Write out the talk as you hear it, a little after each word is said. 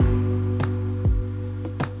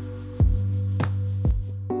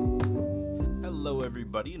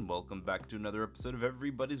everybody, and welcome back to another episode of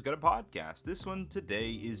Everybody's Got a Podcast. This one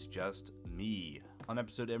today is just me, on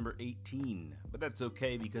episode number 18. But that's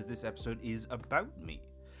okay, because this episode is about me.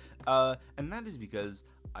 And that is because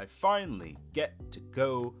I finally get to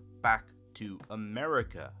go back to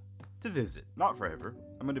America to visit. Not forever.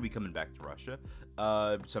 I'm going to be coming back to Russia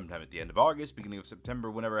sometime at the end of August, beginning of September,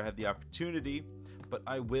 whenever I have the opportunity. But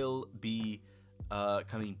I will be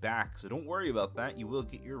coming back, so don't worry about that. You will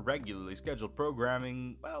get your regularly scheduled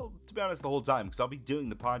programming, well, to be honest, the whole time, because I'll be doing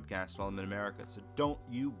the podcast while I'm in America, so don't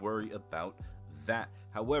you worry about that.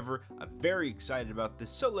 However, I'm very excited about this,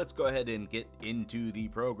 so let's go ahead and get into the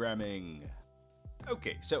programming.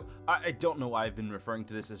 Okay, so I don't know why I've been referring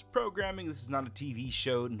to this as programming. This is not a TV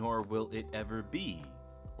show, nor will it ever be.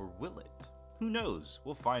 Or will it? Who knows?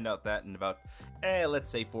 We'll find out that in about, let's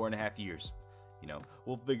say 4.5 years. You know,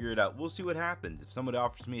 we'll figure it out. We'll see what happens. If someone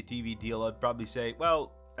offers me a TV deal, I'd probably say,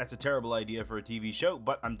 well, that's a terrible idea for a TV show,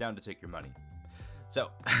 but I'm down to take your money. So,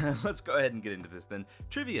 let's go ahead and get into this then.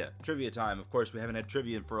 Trivia time. Of course, we haven't had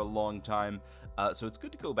trivia for a long time, so it's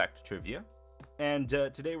good to go back to trivia. And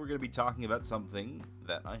today we're going to be talking about something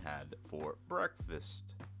that I had for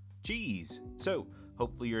breakfast. Cheese. So,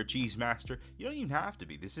 hopefully you're a cheese master. You don't even have to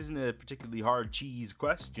be. This isn't a particularly hard cheese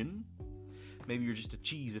question. Maybe you're just a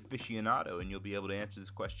cheese aficionado and you'll be able to answer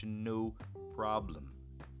this question no problem.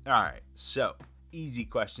 Alright, so, easy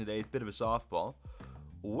question today, a bit of a softball.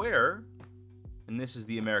 Where, and this is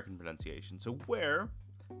the American pronunciation, so where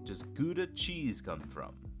does Gouda cheese come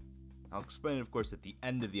from? I'll explain it, of course, at the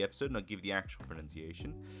end of the episode, and I'll give you the actual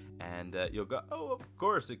pronunciation, and you'll go, oh, of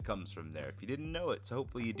course it comes from there, if you didn't know it, so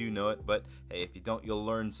hopefully you do know it, but hey, if you don't, you'll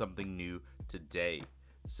learn something new today.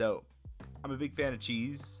 So, I'm a big fan of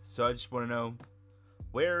cheese, so I just want to know,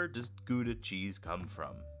 where does Gouda cheese come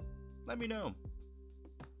from? Let me know.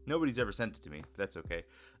 Nobody's ever sent it to me, but that's okay,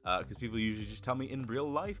 because people usually just tell me in real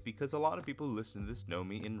life, because a lot of people who listen to this know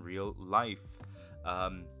me in real life.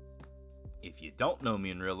 If you don't know me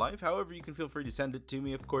in real life, however, you can feel free to send it to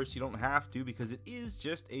me. Of course, you don't have to, because it is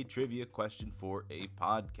just a trivia question for a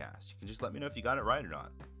podcast. You can just let me know if you got it right or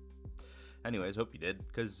not. Anyways, hope you did,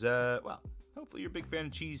 because, well, hopefully you're a big fan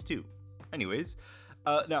of cheese too. Anyways,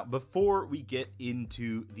 now, before we get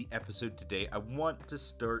into the episode today, I want to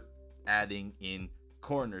start adding in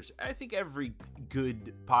corners. I think every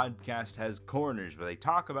good podcast has corners where they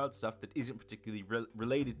talk about stuff that isn't particularly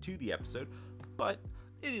related to the episode, but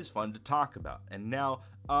it is fun to talk about. And now,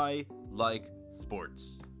 I like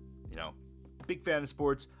sports. You know, big fan of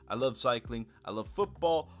sports. I love cycling. I love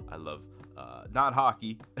football. I love, not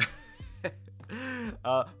hockey.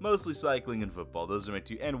 Mostly cycling and football. Those are my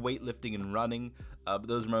two, and weightlifting and running. But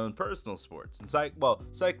those are my own personal sports. And cycling,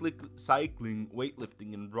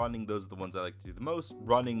 weightlifting, and running. Those are the ones I like to do the most.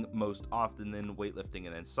 Running most often, then weightlifting,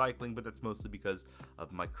 and then cycling. But that's mostly because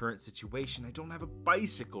of my current situation. I don't have a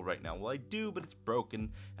bicycle right now. Well, I do, but it's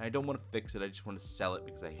broken, and I don't want to fix it. I just want to sell it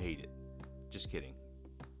because I hate it. Just kidding.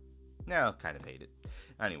 No, I kind of hate it.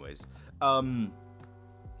 Anyways,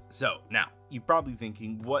 so, now, you're probably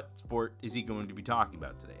thinking, what sport is he going to be talking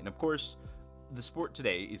about today? And of course, the sport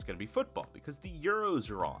today is going to be football, because the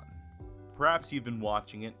Euros are on. Perhaps you've been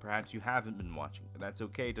watching it, perhaps you haven't been watching it, but that's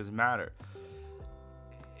okay, it doesn't matter.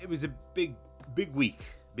 It was a big week.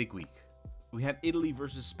 We had Italy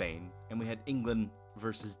versus Spain, and we had England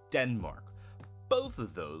versus Denmark. Both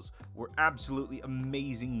of those were absolutely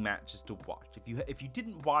amazing matches to watch. If you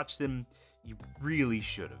didn't watch them, you really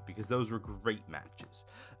should have, because those were great matches.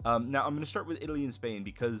 Now, I'm going to start with Italy and Spain,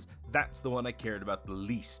 because that's the one I cared about the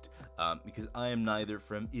least, because I am neither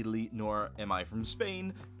from Italy, nor am I from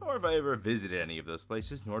Spain, nor have I ever visited any of those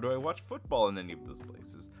places, nor do I watch football in any of those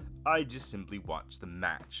places. I just simply watch the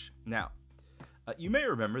match. Now, you may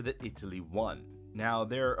remember that Italy won. Now,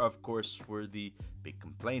 there, of course, were the big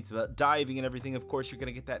complaints about diving and everything. Of course, you're going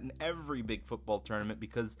to get that in every big football tournament,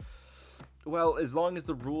 because, well, as long as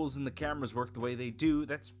the rules and the cameras work the way they do,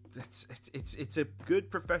 it's a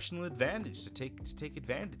good professional advantage to take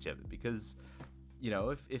advantage of it, because, you know,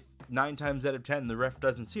 if 9 times out of 10 the ref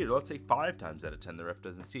doesn't see it, or let's say 5 times out of 10 the ref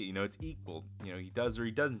doesn't see it, you know, it's equal. You know, he does or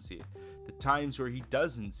he doesn't see it. The times where he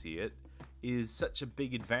doesn't see it is such a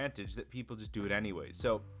big advantage that people just do it anyway.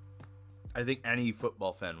 So, I think any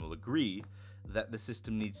football fan will agree that the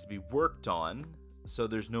system needs to be worked on, so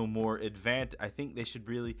there's no more advantage. I think they should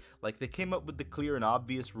really, they came up with the clear and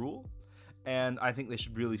obvious rule, and I think they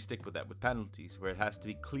should really stick with that with penalties, where it has to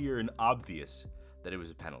be clear and obvious that it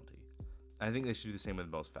was a penalty. I think they should do the same with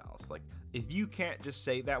most fouls. Like, if you can't just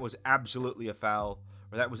say that was absolutely a foul,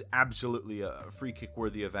 or that was absolutely a free kick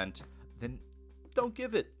worthy event, then don't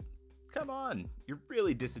give it. Come on, you're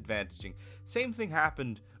really disadvantaging. Same thing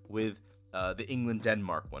happened with the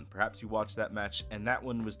England-Denmark one. Perhaps you watched that match, and that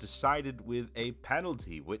one was decided with a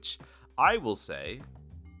penalty, which I will say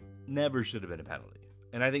never should have been a penalty.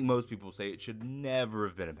 And I think most people say it should never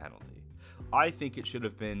have been a penalty. I think it should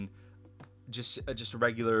have been just a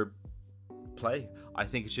regular play. I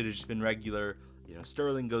think it should have just been regular.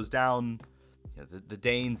 Sterling goes down. The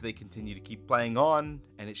Danes, they continue to keep playing on,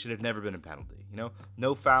 and it should have never been a penalty.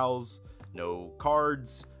 No fouls, no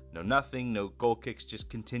cards, no nothing, no goal kicks. Just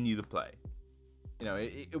continue to play.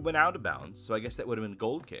 It went out of bounds, so I guess that would have been a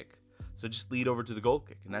goal kick. So just lead over to the goal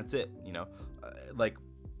kick, and that's it. Like,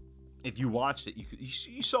 if you watched it,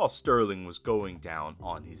 you saw Sterling was going down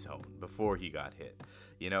on his own before he got hit.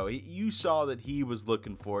 You saw that he was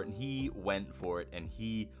looking for it, and he went for it, and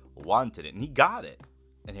he wanted it, and he got it.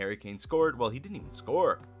 And Harry Kane scored. Well, he didn't even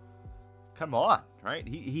score. Come on, right?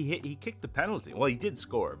 He kicked the penalty. Well, he did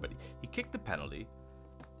score, but he kicked the penalty.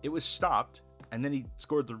 It was stopped, and then he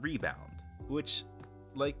scored the rebound, which,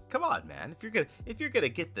 like, come on, man. If you're gonna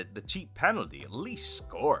get the cheap penalty, at least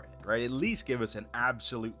score it, right? At least give us an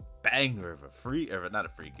absolute banger of not a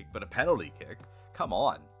free kick, but a penalty kick. Come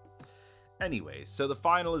on. Anyways, so the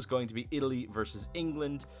final is going to be Italy versus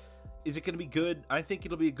England. Is it going to be good? I think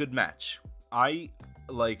it'll be a good match. I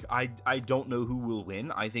don't know who will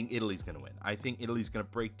win. I think Italy's going to win. I think Italy's going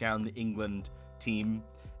to break down the England team,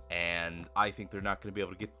 and I think they're not going to be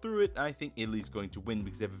able to get through it. I think Italy's going to win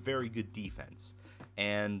because they have a very good defense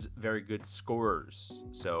and very good scorers.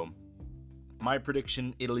 So my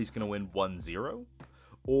prediction, Italy's going to win 1-0.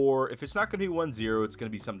 Or if it's not going to be 1-0, it's going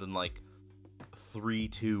to be something like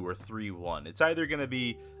 3-2 or 3-1. It's either going to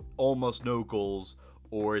be almost no goals,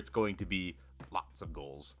 or it's going to be lots of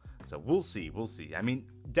goals. So we'll see. I mean,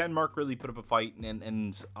 Denmark really put up a fight,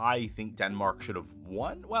 and I think Denmark should have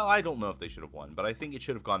won. Well, I don't know if they should have won, but I think it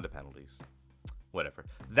should have gone to penalties. Whatever.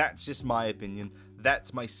 That's just my opinion.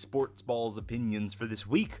 That's my sports balls opinions for this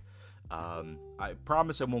week. I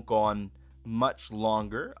promise I won't go on much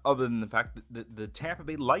longer, other than the fact that the Tampa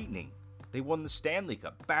Bay Lightning, they won the Stanley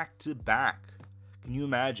Cup back-to-back. Can you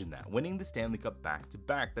imagine that? Winning the Stanley Cup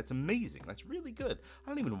back-to-back. That's amazing. That's really good. I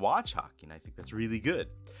don't even watch hockey, and I think that's really good.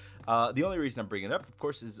 The only reason I'm bringing it up, of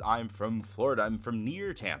course, is I'm from Florida. I'm from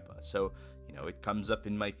near Tampa. So, it comes up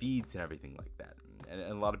in my feeds and everything like that. And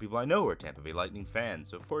a lot of people I know are Tampa Bay Lightning fans.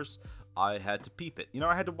 So, of course, I had to peep it.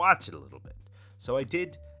 I had to watch it a little bit. So I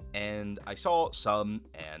did, and I saw some,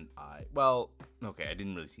 and I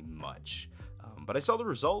didn't really see much. But I saw the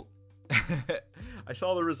result. I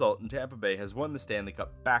saw the result, and Tampa Bay has won the Stanley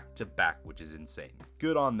Cup back-to-back, which is insane.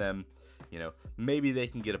 Good on them. Maybe they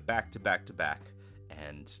can get a back-to-back-to-back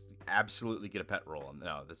and absolutely get a pet roll.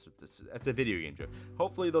 No, that's a video game joke.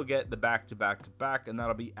 Hopefully they'll get the back-to-back-to-back, and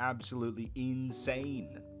that'll be absolutely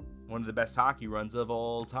insane. One of the best hockey runs of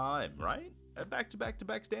all time, right? A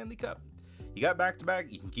back-to-back-to-back Stanley Cup. You got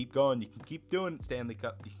back-to-back, you can keep going, you can keep doing it, Stanley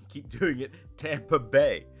Cup, you can keep doing it, Tampa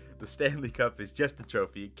Bay. The Stanley Cup is just a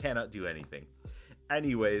trophy. It cannot do anything.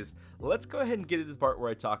 Anyways, let's go ahead and get into the part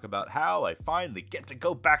where I talk about how I finally get to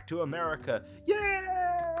go back to America. Yay!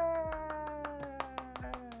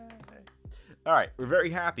 Alright, we're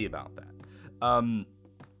very happy about that.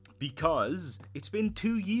 Because it's been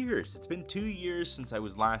 2 years. It's been 2 years since I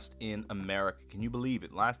was last in America. Can you believe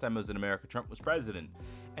it? Last time I was in America, Trump was president.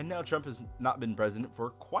 And now Trump has not been president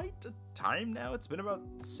for quite a time now. It's been about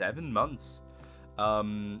 7 months.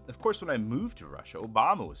 Of course, when I moved to Russia,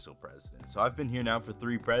 Obama was still president. So I've been here now for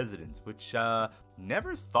 3 presidents, which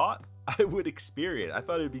never thought I would experience. I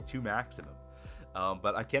thought it would be 2 maximum.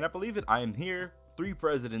 But I cannot believe it. I am here, 3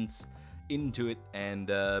 presidents into it, and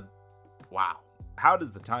wow. How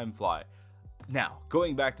does the time fly? Now,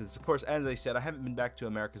 going back to this, of course, as I said, I haven't been back to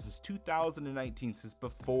America since 2019, since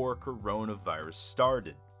before coronavirus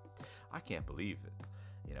started. I can't believe it.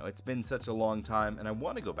 It's been such a long time, and I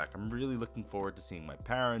want to go back. I'm really looking forward to seeing my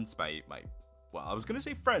parents, I was going to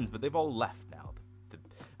say friends, but they've all left now.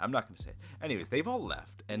 I'm not going to say it. Anyways, they've all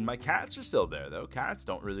left, and my cats are still there, though. Cats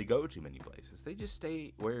don't really go too many places. They just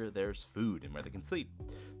stay where there's food and where they can sleep.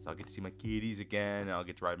 So I'll get to see my kitties again, and I'll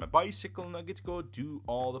get to ride my bicycle, and I'll get to go do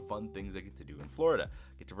all the fun things I get to do in Florida.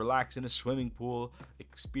 Get to relax in a swimming pool,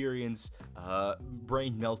 experience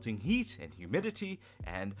brain-melting heat and humidity,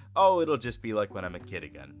 and, it'll just be like when I'm a kid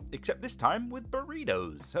again. Except this time with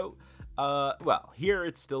burritos. So, here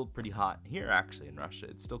it's still pretty hot. Here, actually, in Russia,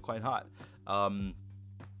 it's still quite hot.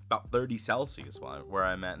 About 30 Celsius where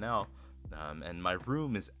I'm at now, and my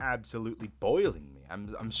room is absolutely boiling me.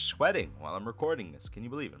 I'm sweating while I'm recording this. Can you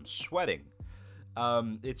believe it? I'm sweating.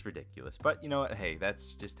 It's ridiculous, but you know what? Hey,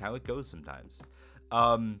 that's just how it goes sometimes.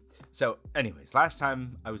 So anyways, last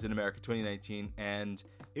time I was in America, 2019, and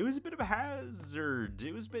it was a bit of a hazard.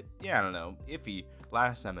 It was a bit, yeah, I don't know, iffy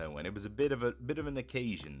last time I went. It was a bit of an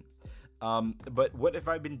occasion. But what have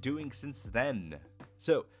I been doing since then?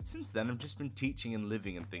 So since then, I've just been teaching and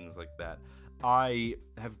living and things like that. I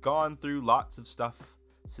have gone through lots of stuff.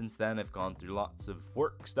 Since then, I've gone through lots of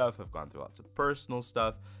work stuff. I've gone through lots of personal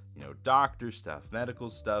stuff, doctor stuff, medical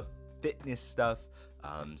stuff, fitness stuff.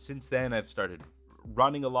 Since then, I've started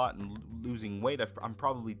running a lot and losing weight. I'm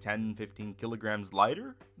probably 10, 15 kilograms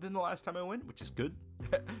lighter than the last time I went, which is good.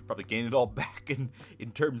 Probably gain it all back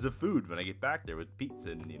in terms of food when I get back there with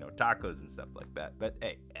pizza and, tacos and stuff like that. But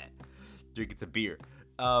hey, drinking some beer.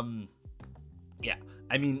 Yeah,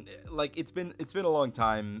 I mean, like, it's been a long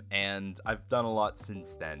time, and I've done a lot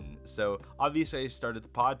since then. So obviously I started the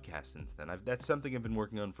podcast since then. That's something I've been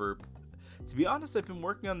working on for, to be honest, I've been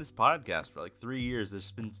working on this podcast for like 3 years.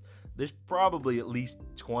 There's probably at least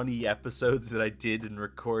 20 episodes that I did and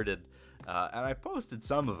recorded, and I posted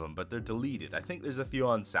some of them, but they're deleted. I think there's a few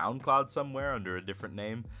on SoundCloud somewhere under a different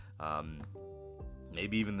name,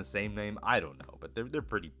 maybe even the same name. I don't know, but they're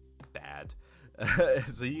pretty bad.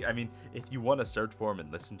 So I mean, if you want to search for them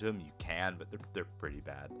and listen to them, you can, but they're pretty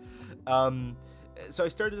bad. So I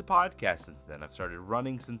started the podcast since then. I've started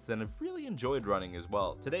running since then. I've really enjoyed running as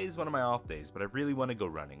well. Today is one of my off days, but I really want to go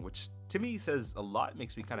running, which to me says a lot. It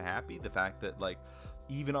makes me kind of happy. The fact that, like,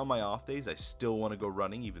 even on my off days, I still want to go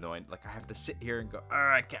running, even though I have to sit here and go,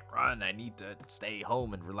 I can't run. I need to stay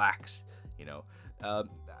home and relax.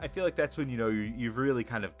 I feel like that's when you've really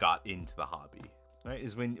kind of got into the hobby. Right,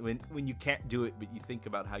 is when you can't do it, but you think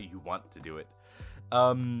about how you want to do it.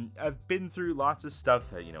 I've been through lots of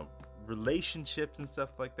stuff, relationships and stuff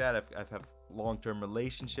like that. I've had a long-term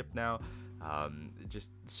relationship now.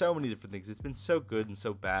 Just so many different things. It's been so good and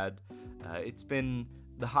so bad. It's been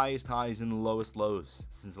the highest highs and the lowest lows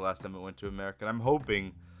since the last time I went to America. And I'm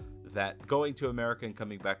hoping that going to America and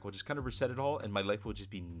coming back will just kind of reset it all, and my life will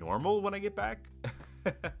just be normal when I get back.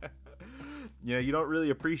 You don't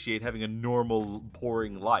really appreciate having a normal,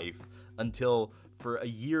 boring life until for a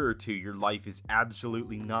year or two your life is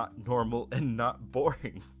absolutely not normal and not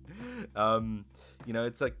boring.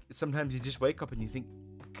 It's like sometimes you just wake up and you think,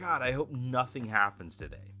 God, I hope nothing happens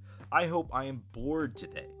today. I hope I am bored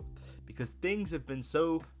today. Because things have been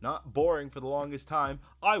so not boring for the longest time,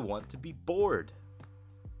 I want to be bored.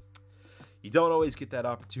 You don't always get that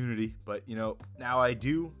opportunity, but now I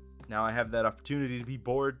do. Now I have that opportunity to be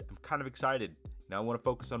bored. I'm kind of excited. Now I want to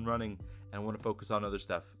focus on running, and I want to focus on other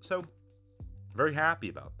stuff. So, very happy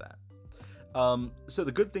about that. So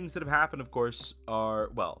the good things that have happened, of course, are,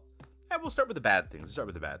 well, we'll start with the bad things. So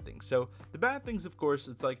the bad things, of course,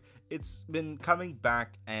 it's been coming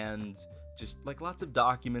back and just like lots of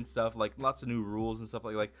document stuff, like lots of new rules and stuff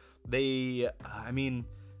like they,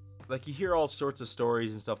 like you hear all sorts of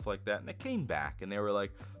stories and stuff like that. And I came back and they were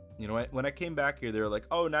like, when I came back here, they were like,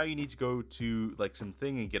 oh, now you need to go to like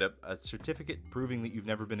something and get a certificate proving that you've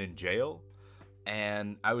never been in jail.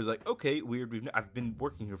 And I was like, okay, weird. I've been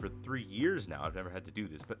working here for 3 years now. I've never had to do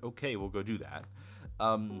this, but okay, we'll go do that.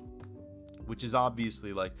 Which is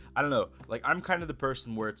obviously like, I don't know, like I'm kind of the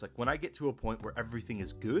person where it's like when I get to a point where everything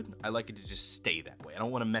is good, I like it to just stay that way. I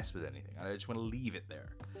don't want to mess with anything. I just want to leave it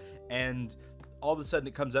there. And all of a sudden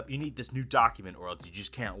it comes up, you need this new document or else you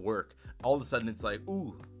just can't work. All of a sudden it's like,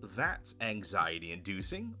 ooh, that's anxiety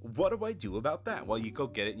inducing. What do I do about that? Well, you go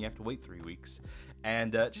get it and you have to wait 3 weeks.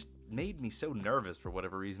 And just made me so nervous for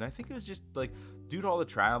whatever reason. I think it was just like due to all the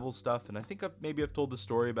travel stuff, and I think I've told the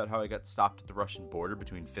story about how I got stopped at the Russian border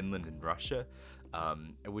between Finland and Russia,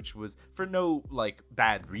 which was for no like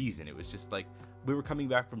bad reason. It was just like we were coming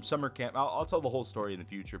back from summer camp. I'll tell the whole story in the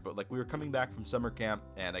future, but like we were coming back from summer camp,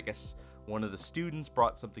 and I guess one of the students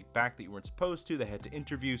brought something back that you weren't supposed to. They had to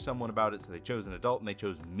interview someone about it, so they chose an adult, and they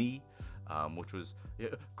chose me, which was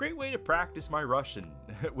a great way to practice my Russian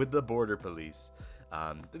with the border police.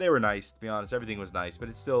 They were nice, to be honest. Everything was nice, but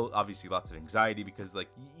it's still obviously lots of anxiety because like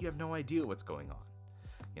you have no idea what's going on.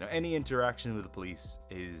 Any interaction with the police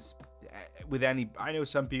is with any. I know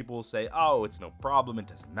some people say, "Oh, it's no problem. It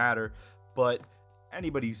doesn't matter," but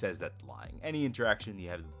anybody who says that's lying. Any interaction you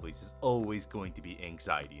have with the police is always going to be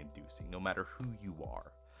anxiety-inducing, no matter who you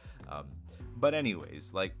are. But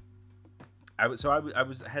anyways, like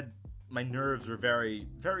had my nerves were very,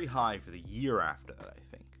 very high for the year after that. I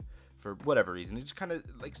think. For whatever reason, it just kind of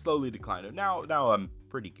like slowly declined. Now I'm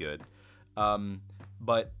pretty good,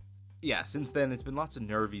 but yeah, since then it's been lots of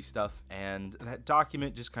nervy stuff, and that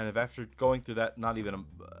document just kind of after going through that, not even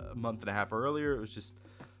a month and a half earlier, it was just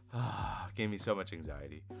gave me so much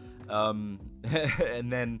anxiety. And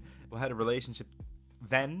then I had a relationship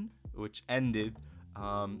then, which ended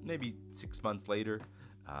maybe 6 months later.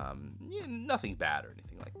 Yeah, nothing bad or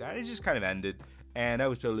anything like that. It just kind of ended, and I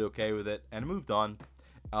was totally okay with it, and I moved on.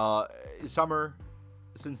 Summer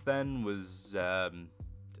since then was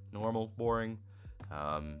normal, boring.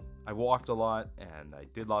 I walked a lot, and I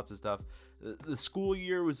did lots of stuff. The school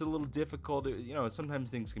year was a little difficult. Sometimes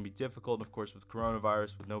things can be difficult, of course, with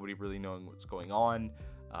coronavirus, with nobody really knowing what's going on.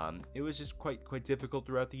 It was just quite difficult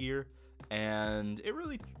throughout the year, and it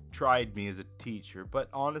really tried me as a teacher. But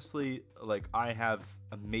honestly, like, I have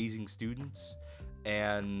amazing students,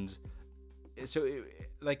 and so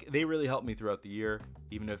they really helped me throughout the year.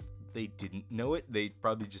 Even if they didn't know it, they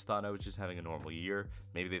probably just thought I was just having a normal year.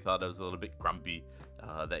 Maybe they thought I was a little bit grumpy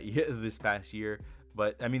this past year,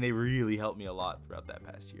 but I mean, they really helped me a lot throughout that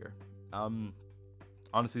past year.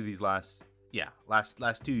 Honestly, these last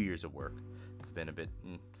 2 years of work have been a bit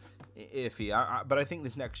iffy, but I think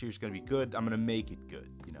this next year is going to be good. I'm going to make it good.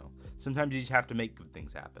 Sometimes you just have to make good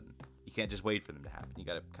things happen. You can't just wait for them to happen. You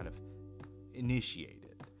got to kind of initiate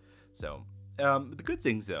it. So the good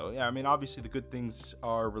things, though, obviously the good things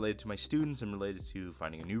are related to my students and related to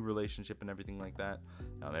finding a new relationship and everything like that.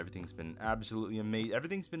 Everything's been absolutely amazing.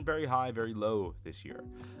 Everything's been very high, very low this year.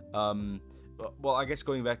 Well, I guess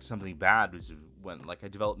going back to something bad was when, I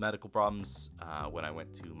developed medical problems when I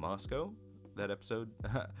went to Moscow. That episode,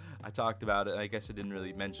 I talked about it. I guess I didn't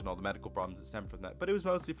really mention all the medical problems that stem from that, but it was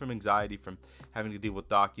mostly from anxiety, from having to deal with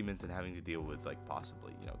documents and having to deal with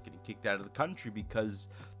possibly getting kicked out of the country because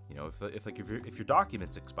if your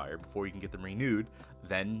documents expire before you can get them renewed,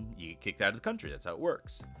 then you get kicked out of the country. That's how it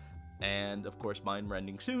works. And of course, mine were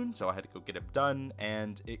ending soon, so I had to go get it done,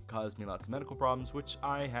 and it caused me lots of medical problems, which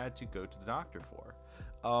I had to go to the doctor for.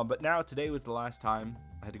 But now today was the last time.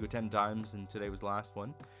 I had to go 10 times, and today was the last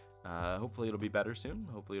one. Hopefully it'll be better soon.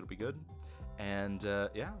 Hopefully it'll be good. And so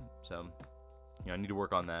I need to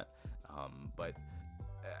work on that. But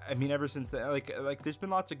ever since then, there's been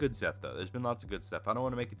lots of good stuff though. There's been lots of good stuff. I don't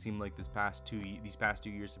want to make it seem like these past 2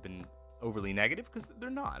 years have been overly negative, because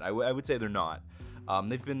they're not. I would say they're not.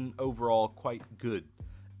 They've been overall quite good.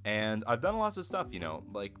 And I've done lots of stuff,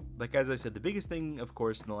 like as I said, the biggest thing, of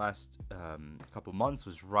course, in the last couple months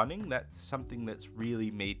was running. That's something that's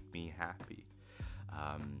really made me happy.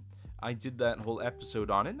 I did that whole episode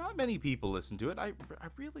on it. Not many people listen to it. I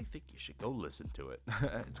really think you should go listen to it.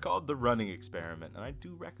 It's called The Running Experiment, and I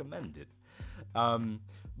do recommend it.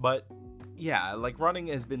 But yeah, running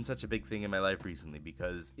has been such a big thing in my life recently,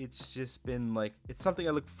 because it's just been it's something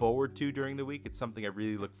I look forward to during the week. It's something I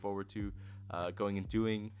really look forward to going and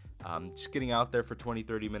doing. Just getting out there for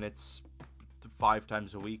 20-30 minutes 5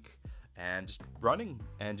 times a week and just running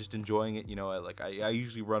and just enjoying it. I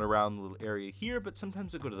usually run around the little area here, but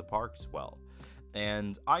sometimes I go to the park as well.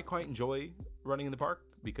 And I quite enjoy running in the park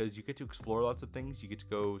because you get to explore lots of things. You get to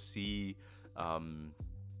go see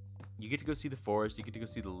the forest, you get to go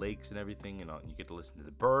see the lakes and everything, and you get to listen to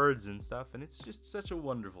the birds and stuff, and it's just such a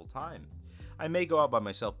wonderful time. I may go out by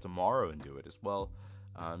myself tomorrow and do it as well,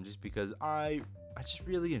 just because I just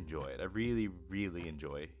really enjoy it. I really, really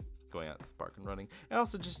enjoy going out to the park and running. And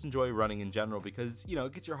also just enjoy running in general because,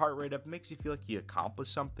 it gets your heart rate up. It makes you feel like you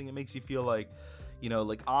accomplished something. It makes you feel like,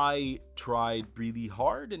 I tried really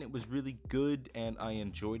hard and it was really good and I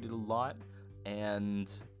enjoyed it a lot. And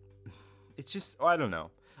it's just, I don't know.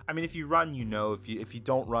 If you run, if you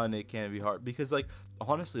don't run, it can be hard because,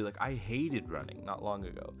 honestly, I hated running not long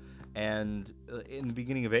ago. And in the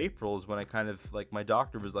beginning of April is when I kind of, my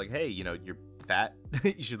doctor was like, hey, you're fat,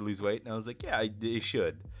 you should lose weight. And I was like, yeah, I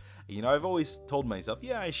should. I've always told myself,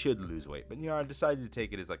 yeah, I should lose weight. But, I decided to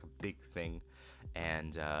take it as a big thing.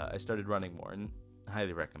 And I started running more, and I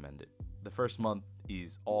highly recommend it. The first month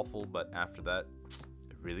is awful, but after that,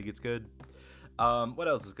 it really gets good. What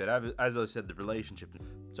else is good? As I said, the relationship.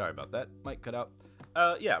 Sorry about that. Might cut out.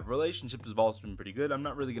 Relationships have also been pretty good. I'm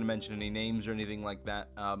not really going to mention any names or anything like that.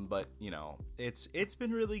 But it's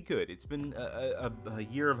been really good. It's been a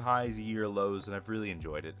year of highs, a year of lows, and I've really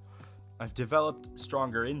enjoyed it. I've developed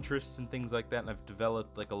stronger interests and things like that, and I've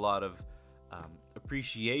developed a lot of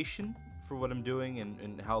appreciation for what I'm doing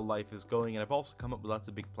and how life is going. And I've also come up with lots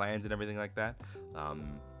of big plans and everything like that.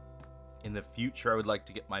 In the future, I would like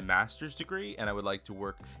to get my master's degree, and I would like to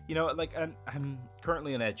work, I'm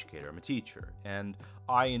currently an educator. I'm a teacher, and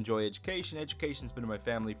I enjoy education. Education's been in my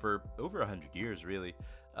family for over 100 years, really.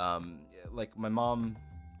 My mom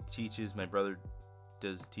teaches, my brother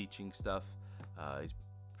does teaching stuff. He's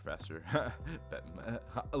a professor,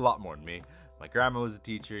 a lot more than me. My grandma was a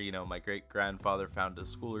teacher. My great-grandfather founded a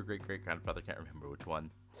school, or great-great-grandfather, can't remember which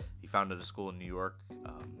one. He founded a school in New York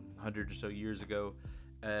 100 or so years ago.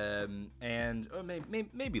 and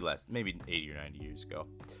maybe less, maybe 80 or 90 years ago.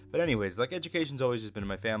 But anyways, like, education's always just been in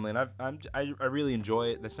my family, and I really enjoy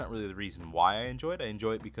it. That's not really the reason why I enjoy it. I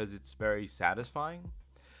enjoy it because it's very satisfying,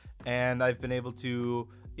 and I've been able to,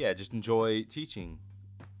 yeah, just enjoy teaching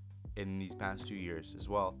in these past 2 years as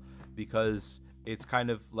well, because it's kind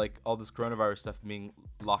of like all this coronavirus stuff being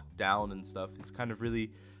locked down and stuff. It's kind of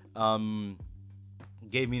really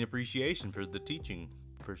gave me an appreciation for the teaching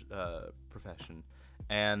profession,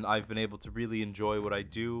 and I've been able to really enjoy what I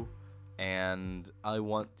do. And I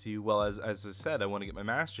want to, well, as I said, I want to get my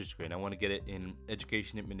master's degree, and I want to get it in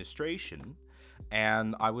education administration,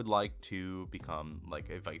 and I would like to become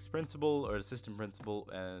like a vice principal or assistant principal,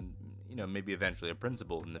 and maybe eventually a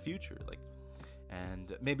principal in the future, like,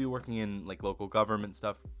 and maybe working in like local government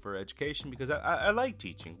stuff for education, because I like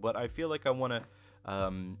teaching, but I feel like I want to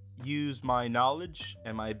use my knowledge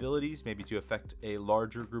and my abilities maybe to affect a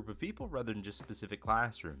larger group of people rather than just specific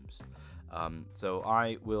classrooms. So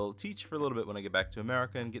I will teach for a little bit when I get back to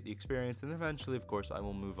America and get the experience, and eventually, of course, I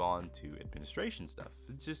will move on to administration stuff.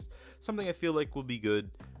 It's just something I feel like will be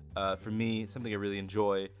good for me, something I really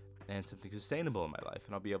enjoy, and something sustainable in my life,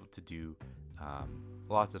 and I'll be able to do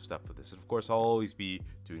lots of stuff with this. And of course, I'll always be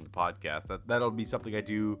doing the podcast. That'll be something I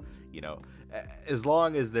do, as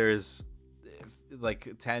long as there's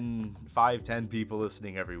like 10 people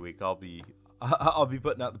listening every week. I'll be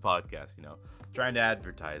putting out the podcast, trying to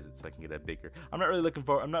advertise it so I can get a bigger. I'm not really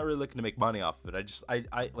looking to make money off of it.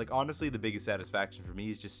 I like, honestly, the biggest satisfaction for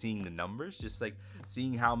me is just seeing the numbers, just like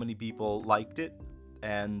seeing how many people liked it.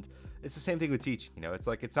 And it's the same thing with teaching, it's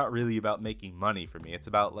like, it's not really about making money for me. It's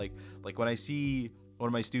about like when I see one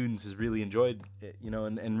of my students has really enjoyed it,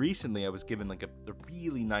 and recently I was given like a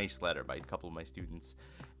really nice letter by a couple of my students,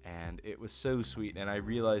 and it was so sweet. And I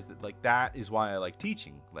realized that, like, that is why I like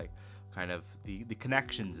teaching, like, kind of the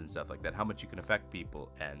connections and stuff like that, how much you can affect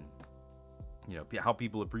people, and how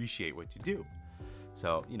people appreciate what you do.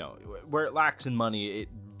 So where it lacks in money, it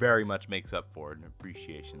very much makes up for it in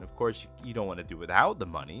appreciation. Of course, you don't want to do without the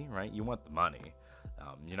money, right? You want the money.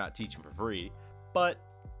 You're not teaching for free, but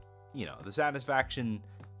the satisfaction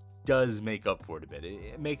does make up for it a bit.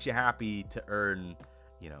 It makes you happy to earn,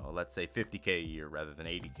 let's say $50K a year rather than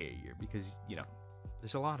 $80K a year, because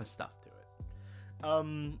there's a lot of stuff to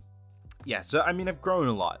it. Yeah, so I mean, I've grown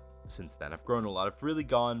a lot since then. I've really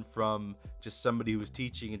gone from just somebody who was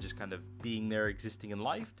teaching and just kind of being there, existing in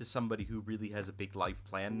life, to somebody who really has a big life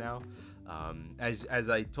plan now. As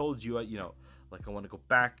I told you, like, I want to go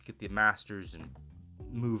back, get the master's, and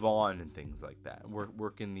move on and things like that, and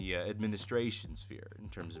work in the administration sphere in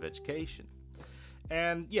terms of education.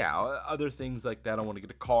 And yeah, other things like that. I want to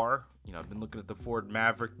get a car. I've been looking at the Ford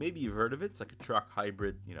Maverick. Maybe you've heard of it. It's like a truck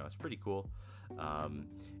hybrid. It's pretty cool.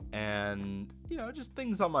 And just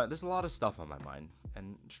things on my, there's a lot of stuff on my mind.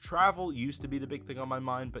 And travel used to be the big thing on my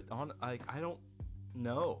mind, but I don't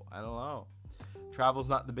know. Travel's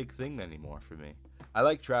not the big thing anymore for me. I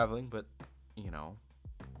like traveling, but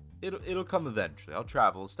it'll come eventually. I'll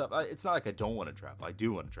travel and stuff. It's not like I don't want to travel. I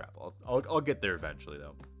do want to travel. I'll get there eventually,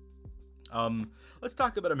 though. Let's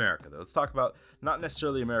talk about America, though. Let's talk about not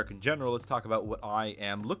necessarily America in general. Let's talk about what I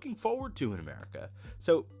am looking forward to in America.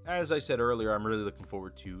 So, as I said earlier, I'm really looking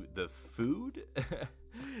forward to the food,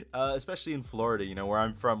 especially in Florida. Where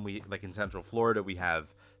I'm from, like in Central Florida, we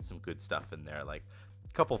have some good stuff in there, like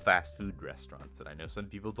a couple fast food restaurants that I know some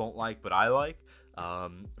people don't like, but I like.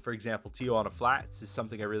 For example, Tijuana Flats is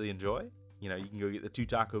something I really enjoy. You can go get the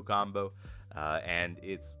 2-taco combo, and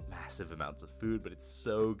it's massive amounts of food, but it's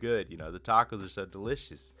so good. The tacos are so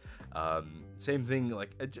delicious. Same thing,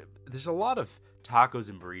 like, there's a lot of tacos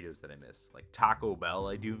and burritos that I miss. Like Taco Bell,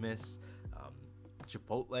 I do miss.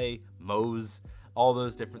 Chipotle, Moe's, all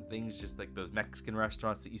those different things, just like those Mexican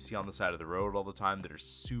restaurants that you see on the side of the road all the time that are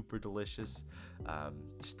super delicious.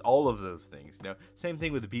 Just all of those things, Same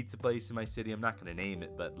thing with the pizza place in my city. I'm not going to name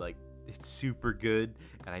it, but like, it's super good,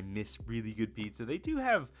 and I miss really good pizza.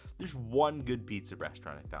 There's one good pizza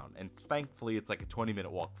restaurant I found, and thankfully it's like a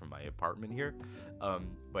 20-minute walk from my apartment here.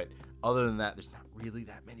 But other than that, there's not really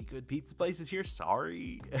that many good pizza places here.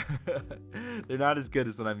 Sorry. They're not as good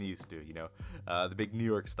as what I'm used to, the big New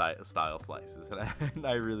York style slices, and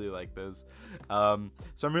I really like those.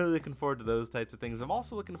 So I'm really looking forward to those types of things. I'm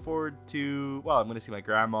also looking forward to, I'm going to see my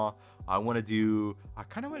grandma. I kind of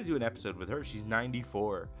want to do an episode with her. She's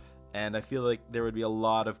 94. And I feel like there would be a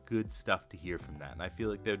lot of good stuff to hear from that. And I feel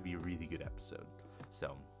like that would be a really good episode.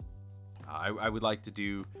 So I would like to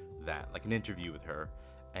do that, like an interview with her.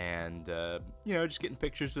 And, just getting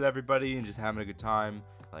pictures with everybody and just having a good time.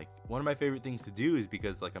 Like, one of my favorite things to do is,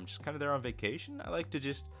 because, like, I'm just kind of there on vacation, I like to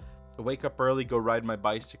just wake up early, go ride my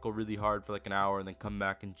bicycle really hard for like an hour, and then come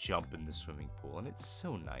back and jump in the swimming pool. And it's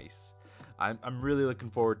so nice. I'm really looking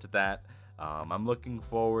forward to that. I'm looking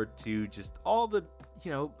forward to just all the,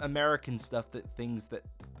 American stuff, things that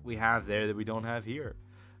we have there that we don't have here.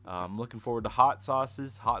 I'm looking forward to hot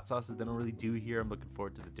sauces they don't really do here. I'm looking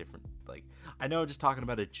forward to the different, I know I'm just talking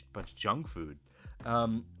about a bunch of junk food.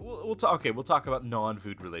 We'll talk about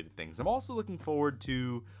non-food related things. I'm also looking forward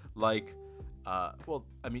to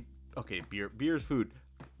beer's food.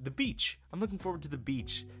 The beach. I'm looking forward to the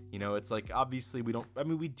beach. It's like, obviously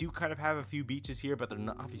we do kind of have a few beaches here, but they're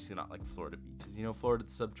obviously not like Florida beaches. Florida,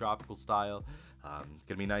 the subtropical style. It's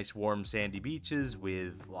gonna be nice, warm, sandy beaches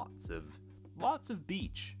with lots of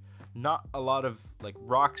beach. Not a lot of like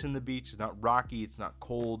rocks in the beach. It's not rocky. It's not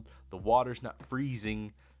cold. The water's not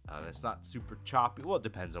freezing. It's not super choppy. Well, it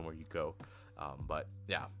depends on where you go. But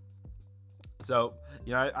yeah. So,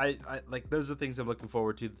 I like, those are the things I'm looking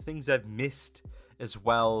forward to. The things I've missed as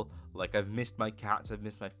well. Like, I've missed my cats. I've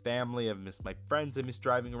missed my family. I've missed my friends. I miss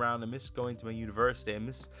driving around. I miss going to my university. I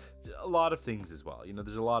miss a lot of things as well.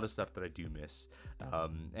 There's a lot of stuff that I do miss.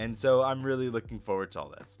 And so I'm really looking forward to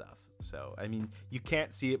all that stuff. So, you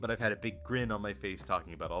can't see it, but I've had a big grin on my face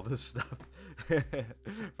talking about all this stuff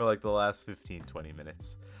for like the last 15-20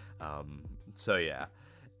 minutes. So yeah.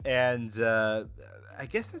 And I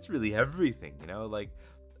guess that's really everything,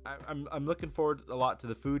 I'm looking forward a lot to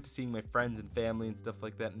the food, to seeing my friends and family and stuff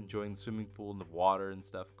like that, enjoying the swimming pool and the water and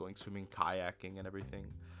stuff, going swimming, kayaking and everything.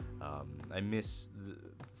 I miss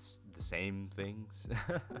the same things.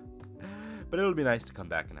 But it'll be nice to come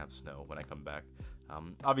back and have snow when I come back.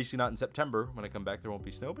 Obviously not in September. When I come back, there won't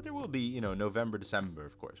be snow, but there will be, November, December,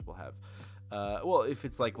 of course, we'll have. If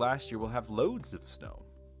it's like last year, we'll have loads of snow.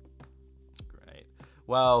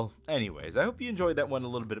 Well, anyways, I hope you enjoyed that one a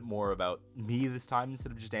little bit more about me this time,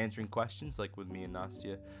 instead of just answering questions like with me and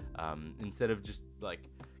Nastya. Instead of just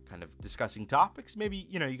kind of discussing topics, maybe,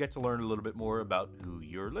 you get to learn a little bit more about who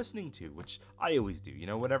you're listening to, which I always do.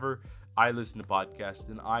 Whenever I listen to podcasts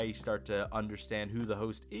and I start to understand who the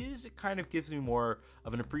host is, it kind of gives me more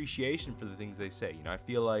of an appreciation for the things they say. I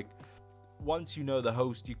feel like once you know the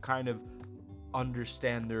host, you kind of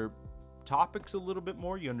understand their topics a little bit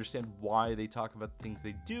more. You understand why they talk about the things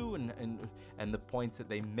they do, and the points that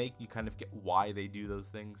they make. You kind of get why they do those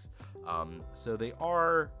things. So they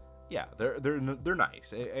are, they're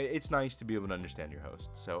nice. It's nice to be able to understand your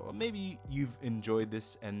host. So maybe you've enjoyed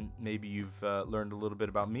this, and maybe you've learned a little bit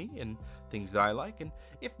about me and things that I like. And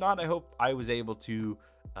if not, I hope I was able to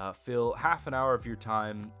fill half an hour of your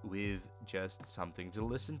time with just something to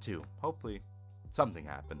listen to. Hopefully something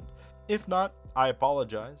happened. If not, I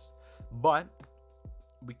apologize. But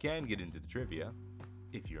we can get into the trivia,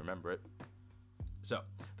 if you remember it. So,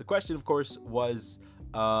 the question, of course, was,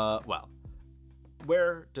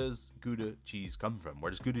 where does Gouda cheese come from? Where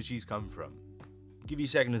does Gouda cheese come from? Give you a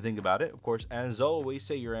second to think about it. Of course, as always,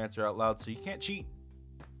 say your answer out loud so you can't cheat.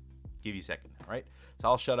 Give you a second, all right? So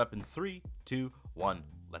I'll shut up in 3, 2, 1.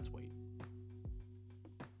 Let's wait.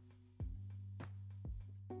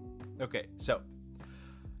 Okay, so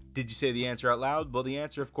did you say the answer out loud? Well, the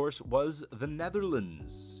answer, of course, was the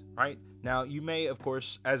Netherlands, right? Now, you may, of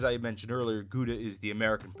course, as I mentioned earlier, Gouda is the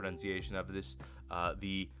American pronunciation of this.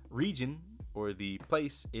 The region, or the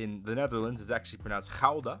place in the Netherlands, is actually pronounced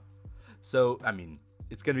Gouda. So,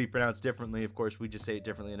 it's going to be pronounced differently. Of course, we just say it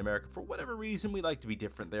differently in America. For whatever reason, we like to be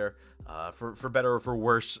different there, for better or for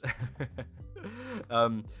worse.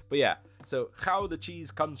 But yeah, so Gouda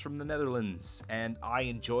cheese comes from the Netherlands, and I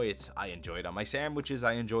enjoy it. I enjoy it on my sandwiches.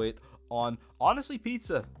 I enjoy it on, honestly,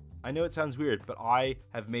 pizza. I know it sounds weird, but I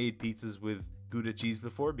have made pizzas with Gouda cheese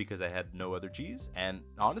before because I had no other cheese, and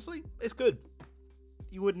honestly, it's good.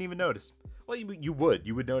 You wouldn't even notice. Well, you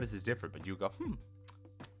would notice it's different, but you would go,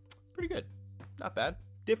 pretty good. Not bad.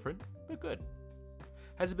 Different, but good.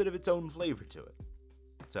 Has a bit of its own flavor to it.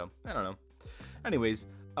 So, I don't know. Anyways,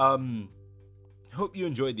 hope you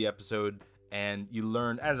enjoyed the episode, and you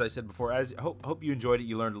learned, as I said before, hope you enjoyed it.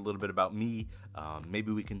 You learned a little bit about me.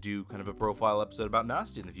 Maybe we can do kind of a profile episode about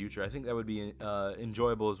Nastya in the future. I think that would be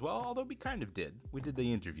enjoyable as well, although we kind of did. We did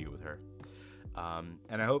the interview with her.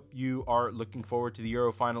 And I hope you are looking forward to the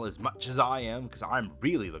Euro final as much as I am, because I'm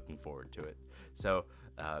really looking forward to it. So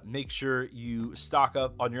make sure you stock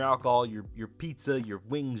up on your alcohol, your pizza, your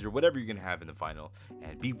wings, or whatever you're going to have in the final,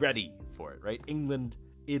 and be ready for it, right? England,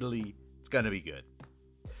 Italy, it's going to be good.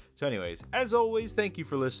 So anyways, as always, thank you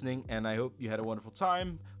for listening, and I hope you had a wonderful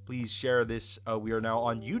time. Please share this. We are now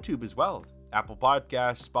on YouTube as well. Apple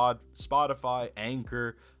Podcasts, Spotify,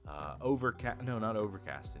 Anchor, Overcast. No, not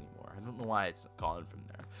Overcast anymore. I don't know why it's gone from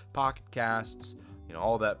there. Pocket Casts,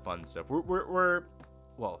 all that fun stuff. We're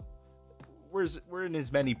well, we're in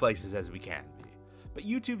as many places as we can be. But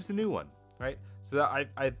YouTube's the new one, right? So that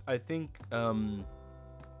I think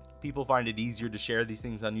people find it easier to share these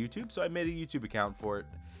things on YouTube, so I made a YouTube account for it.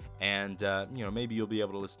 And, maybe you'll be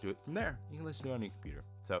able to listen to it from there. You can listen to it on your computer.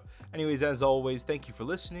 So, anyways, as always, thank you for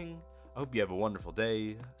listening. I hope you have a wonderful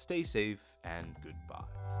day. Stay safe, and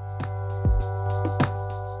goodbye.